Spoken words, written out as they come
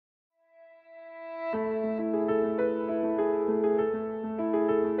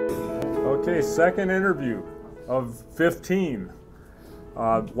Okay, second interview of 15.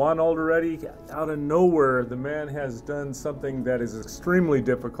 Juan Alderete, out of nowhere, the man has done something that is extremely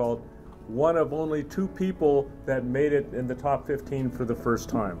difficult. One of only two people that made it in the top 15 for the first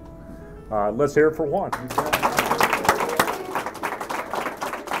time. Let's hear it for Juan.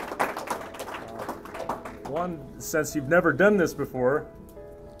 Juan, since you've never done this before,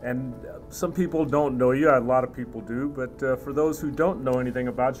 and some people don't know you, a lot of people do, but for those who don't know anything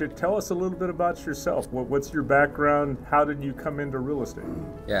about you, tell us a little bit about yourself. What's your background? How did you come into real estate?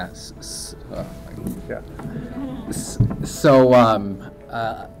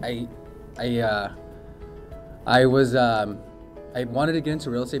 I wanted to get into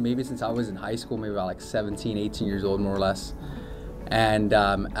real estate maybe since I was in high school, maybe about like 17, 18 years old, more or less. And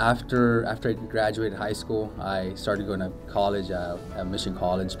after I graduated high school, I started going to college, at Mission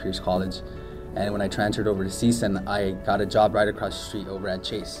College, Pierce College. And when I transferred over to CSUN, I got a job right across the street over at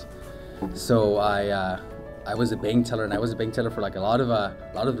Chase. So I was a bank teller, and I was a bank teller for like a lot of the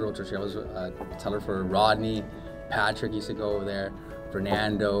realtors here. I was a teller for Rodney, Patrick used to go over there,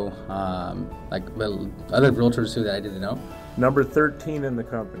 Fernando, like other realtors too that I didn't know. Number 13 in the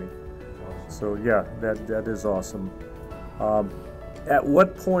company. So yeah, that is awesome. At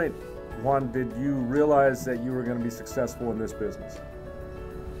what point, Juan, did you realize that you were going to be successful in this business?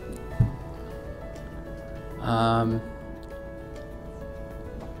 I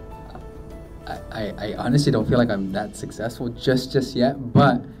honestly don't feel like I'm that successful just yet,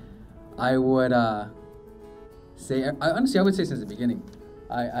 but I would say, I would say since the beginning.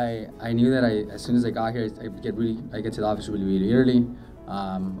 I knew that as soon as I got here, I get to the office really early,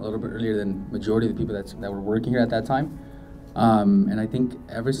 a little bit earlier than majority of the people that were working here at that time. And I think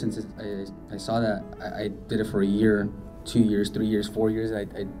ever since I saw that, I did it for a year, 2 years, 3 years, 4 years. I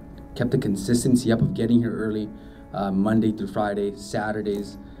kept the consistency up of getting here early, Monday through Friday,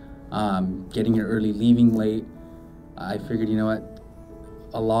 Saturdays, getting here early, leaving late. I figured, you know what,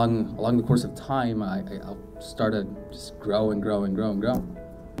 along the course of time, I'll start to just grow and grow and grow and grow.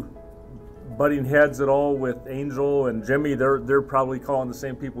 Butting heads at all with Angel and Jimmy? They're probably calling the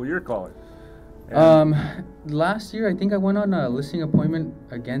same people you're calling. Last year, I think I went on a listing appointment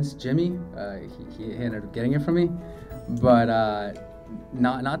against Jimmy. He ended up getting it from me, but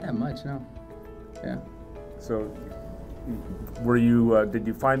not that much, no. Yeah. So, were you? Did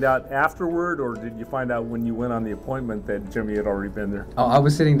you find out afterward, or did you find out when you went on the appointment that Jimmy had already been there? Oh, I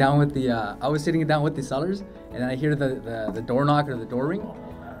was sitting down with the sellers, and I hear the door knock or the door ring,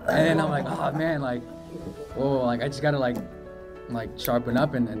 and then I'm like, oh man, like, whoa, like I just gotta like sharpen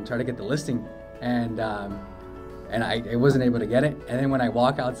up and try to get the listing. And I wasn't able to get it. And then when I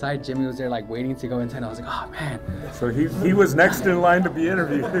walk outside, Jimmy was there like waiting to go inside. I was like, oh man. So he was next in line to be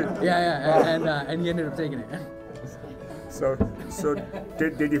interviewed. Yeah, and he ended up taking it. So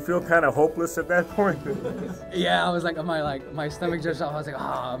did you feel kind of hopeless at that point? Yeah, I was like, my stomach just off. I was like,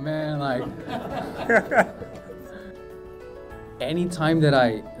 oh man, like. Anytime that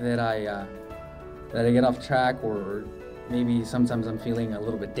I get off track, or maybe sometimes I'm feeling a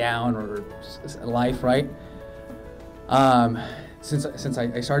little bit down, or life, right? Since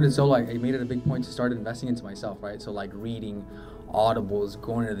I started solo, I made it a big point to start investing into myself, right? So like reading, audibles,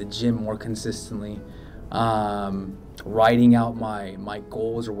 going to the gym more consistently, writing out my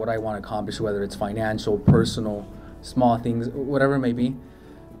goals or what I want to accomplish, whether it's financial, personal, small things, whatever it may be.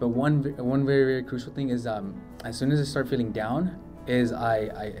 But one very crucial thing is as soon as I start feeling down, is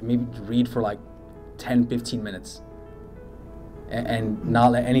I maybe read for like 10-15 minutes. And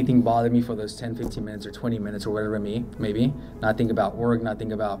not let anything bother me for those 10-15 minutes or 20 minutes or whatever it may be. Not think about work, not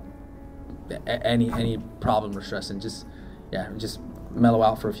think about any problem or stress, and just mellow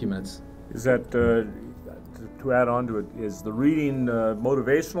out for a few minutes. Is that, to add on to it, is the reading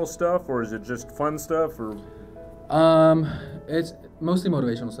motivational stuff, or is it just fun stuff, or? It's mostly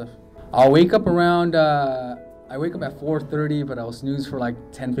motivational stuff. I'll wake up around, I wake up at 4:30, but I'll snooze for like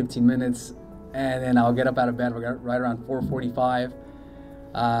 10-15 minutes. And then I'll get up out of bed right around 4:45.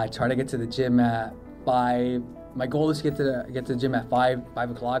 Try to get to the gym at 5. My goal is to get to the gym at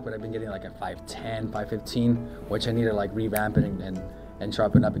 5 o'clock, but I've been getting like at 5:10, 5:15, which I need to like revamp it and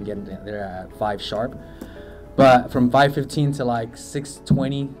sharpen up and get there at 5 sharp. But from 5:15 to like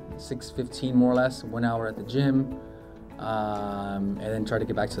 6:20, 6:15 more or less, 1 hour at the gym, and then try to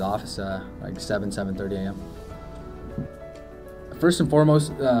get back to the office like 7:30 a.m. First and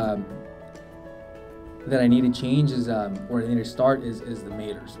foremost, that I need to change is, or I need to start is the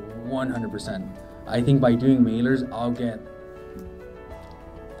mailers, 100%. I think by doing mailers, I'll get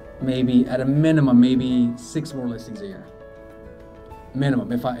maybe, at a minimum, maybe 6 more listings a year.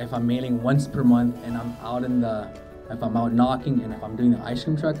 Minimum. If I'm mailing once per month and I'm out in the if I'm out knocking, and if I'm doing the ice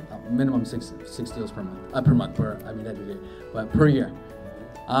cream truck, minimum six deals per month, every day, but per year.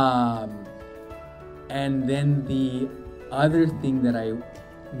 And then the other thing that I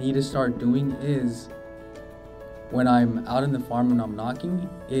need to start doing is, when I'm out in the farm and I'm knocking,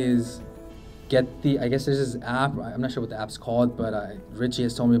 is get I guess there's this app, I'm not sure what the app's called, but Richie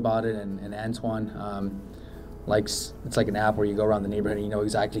has told me about it, and Antoine, it's like an app where you go around the neighborhood and you know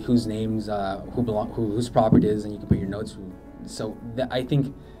exactly whose names, whose property it is, and you can put your notes. So I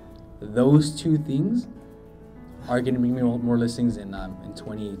think those two things are going to bring me more listings in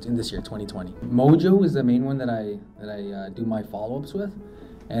this year, 2020. Mojo is the main one that I do my follow-ups with,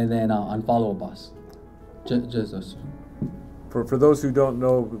 and then Unfollow a Boss. Just those two. For those who don't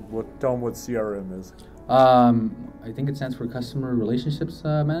know, tell them what CRM is. I think it stands for Customer Relationships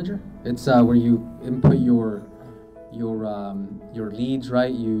Manager. It's where you input your leads,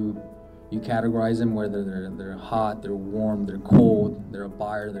 right? You categorize them, whether they're hot, they're warm, they're cold, they're a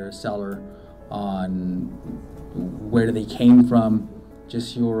buyer, they're a seller, on where they came from,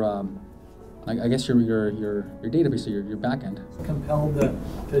 just your I guess your database, or your back end. Compelled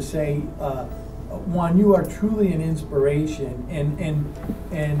to say, Juan, you are truly an inspiration, and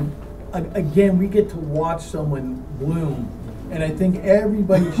again, we get to watch someone bloom, and I think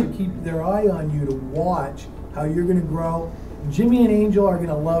everybody should keep their eye on you to watch how you're going to grow. Jimmy and Angel are going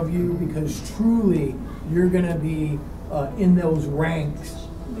to love you because truly you're going to be in those ranks,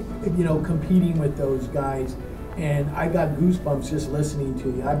 you know, competing with those guys. And I got goosebumps just listening to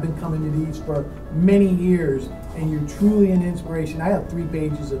you. I've been coming to these for many years, and you're truly an inspiration. I have 3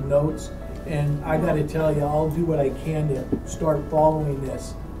 pages of notes, and I got to tell you, I'll do what I can to start following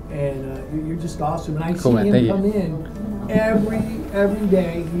this. And you're just awesome. And I see him come in every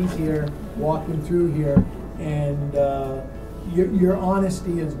day. He's here, walking through here, and your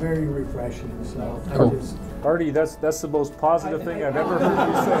honesty is very refreshing. So cool. Artie, that's the most positive thing I've ever heard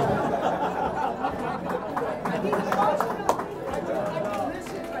you say.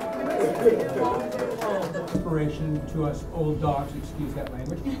 Inspiration to us old dogs, excuse that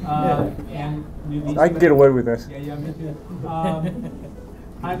language, and newbies. I can get away with this. Yeah, me too.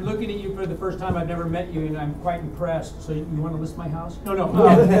 I'm looking at you for the first time. I've never met you, and I'm quite impressed. So you want to list my house? No.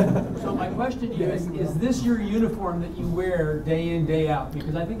 So my question to you is this your uniform that you wear day in, day out?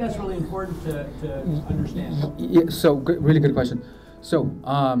 Because I think that's really important to understand. Yeah, so really good question. So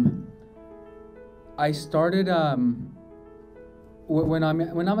I started when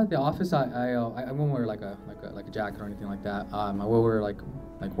I'm at the office, I won't wear like a jacket or anything like that. I will wear like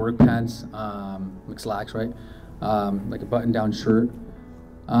work pants, like slacks, right? Like a button-down shirt.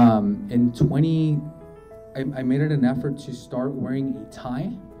 I made it an effort to start wearing a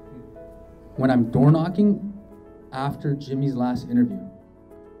tie when I'm door knocking after Jimmy's last interview.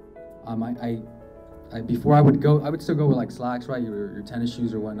 Before I would still go with like slacks, right? Your tennis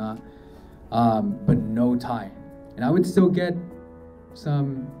shoes or whatnot, but no tie. And I would still get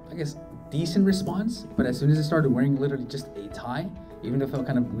some, I guess, decent response, but as soon as I started wearing literally just a tie, even though it felt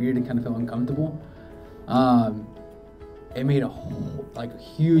kind of weird and kind of felt uncomfortable, it made a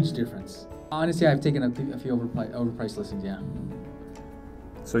huge difference. Honestly, I've taken a few overpriced listings, yeah.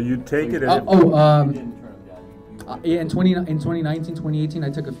 So you take it. Yeah, in 2019, 2018, I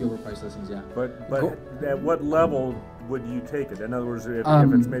took a few overpriced listings, yeah. But at what level would you take it? In other words, if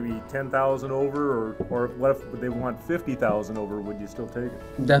it's maybe 10,000 over, or what if they want 50,000 over? Would you still take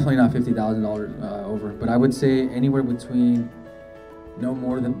it? Definitely not $50,000 over, but I would say anywhere between no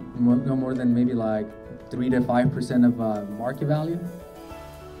more than maybe like 3 to 5% of market value.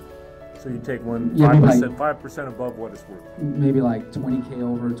 So you take 5% above what it's worth. Maybe like 20K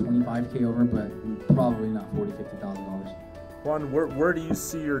over, 25K over, but probably not $40,000-$50,000. Juan, where do you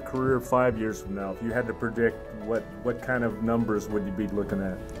see your career 5 years from now? If you had to predict, what kind of numbers would you be looking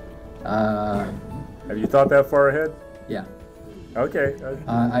at? Have you thought that far ahead? Yeah. Okay.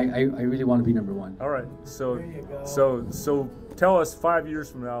 I really want to be number one. All right. So tell us 5 years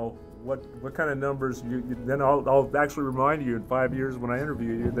from now what kind of numbers then I'll actually remind you in 5 years when I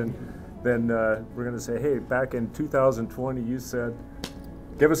interview you. Then we're going to say, hey, back in 2020, you said,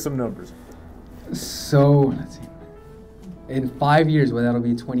 give us some numbers. So let's see. In 5 years, well, that'll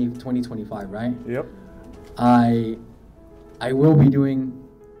be 2025, right? Yep. I will be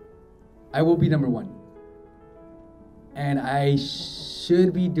number one. And I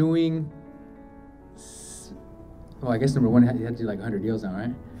should be doing, well, I guess number one, you have to do like 100 deals now,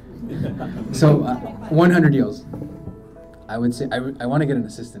 right? So 100 deals. I would say, I want to get an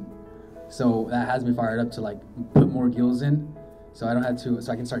assistant. So that has me fired up to like put more deals in. So I don't have to,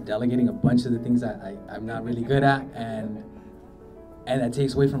 so I can start delegating a bunch of the things that I'm not really good at, and that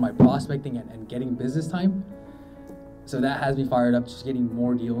takes away from my prospecting and getting business time. So that has me fired up, just getting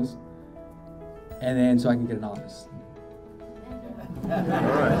more deals, and then so I can get an office. All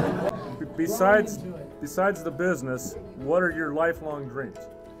right. Besides the business, what are your lifelong dreams?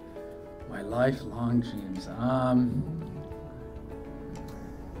 My lifelong dreams.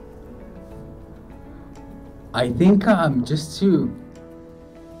 I think just to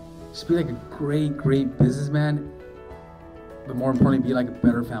be like a great businessman, but more importantly, be like a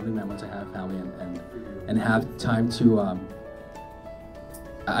better family man once I have family and have time to.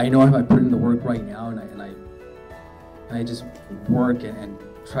 I know if I put in the work right now and I just work and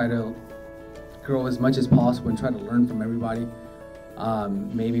try to grow as much as possible and try to learn from everybody.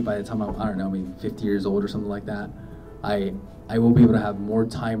 Maybe by the time I'm, I don't know, maybe 50 years old or something like that, I will be able to have more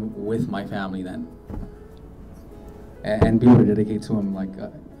time with my family then, and be able to dedicate to them like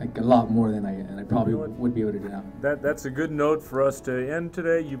a lot more than I probably would be able to do now. That's a good note for us to end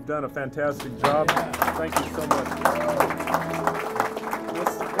today. You've done a fantastic job. Thank you so much.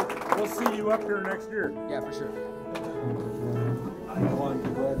 We'll see you up here next year. Yeah, for sure.